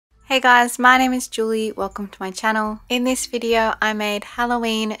Hey guys, my name is Julie. Welcome to my channel. In this video, I made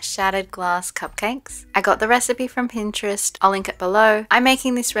Halloween shattered glass cupcakes. I got the recipe from Pinterest. I'll link it below. I'm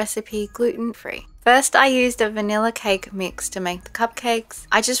making this recipe gluten-free. First, I used a vanilla cake mix to make the cupcakes.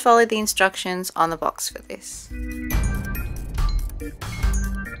 I just followed the instructions on the box for this.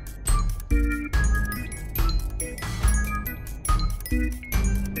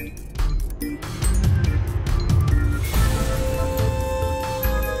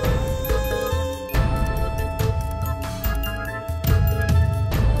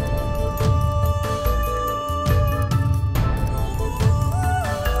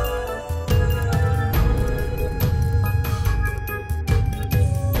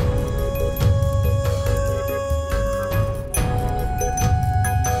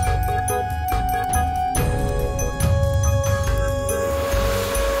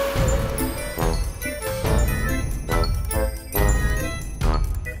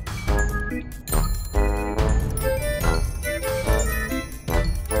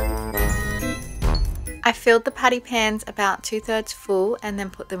 I filled the patty pans about 2/3 full and then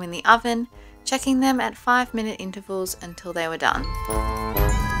put them in the oven, checking them at 5-minute intervals until they were done.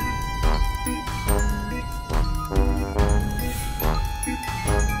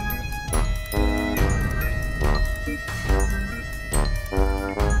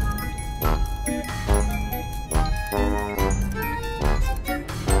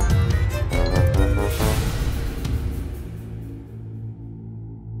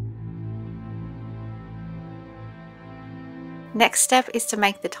 Next step is to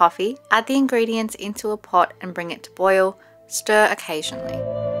make the toffee. Add the ingredients into a pot and bring it to boil. Stir occasionally.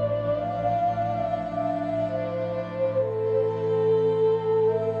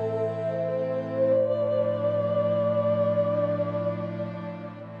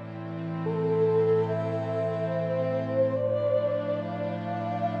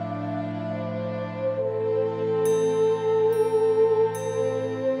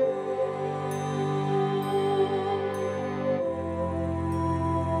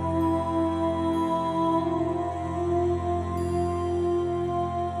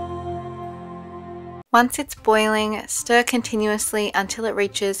 Once it's boiling, stir continuously until it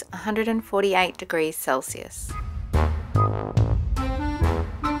reaches 148 degrees Celsius.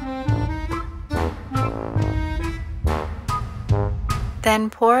 Then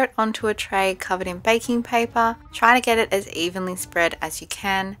pour it onto a tray covered in baking paper. Try to get it as evenly spread as you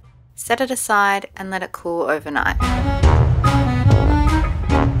can. Set it aside and let it cool overnight.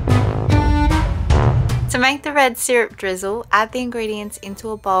 To make the red syrup drizzle, add the ingredients into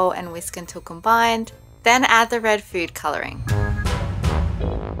a bowl and whisk until combined. Then add the red food coloring.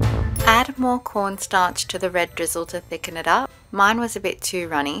 Add more cornstarch to the red drizzle to thicken it up. Mine was a bit too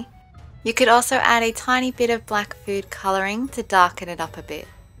runny. You could also add a tiny bit of black food coloring to darken it up a bit.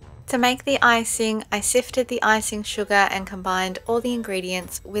 To make the icing, I sifted the icing sugar and combined all the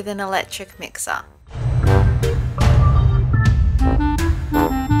ingredients with an electric mixer.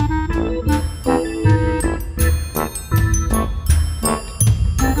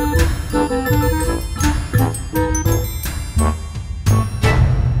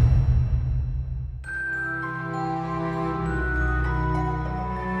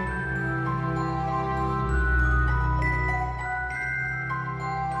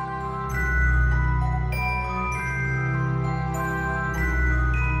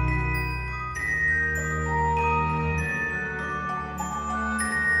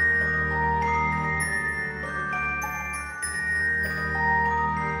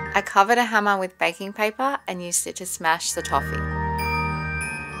 I covered a hammer with baking paper and used it to smash the toffee.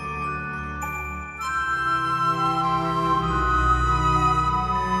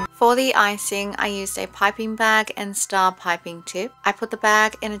 For the icing, I used a piping bag and star piping tip. I put the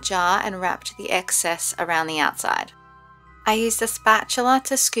bag in a jar and wrapped the excess around the outside. I used a spatula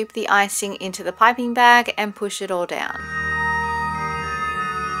to scoop the icing into the piping bag and push it all down.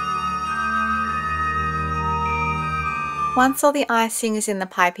 Once all the icing is in the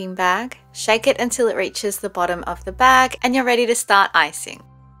piping bag, shake it until it reaches the bottom of the bag and you're ready to start icing.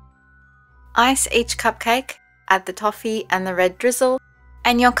 Ice each cupcake, add the toffee and the red drizzle,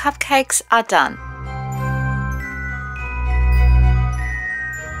 and your cupcakes are done.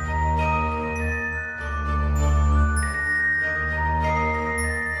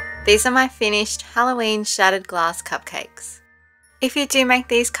 These are my finished Halloween shattered glass cupcakes. If you do make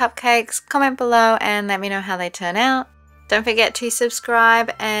these cupcakes, comment below and let me know how they turn out. Don't forget to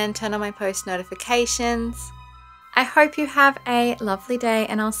subscribe and turn on my post notifications. I hope you have a lovely day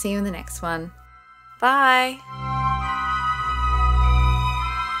and I'll see you in the next one. Bye!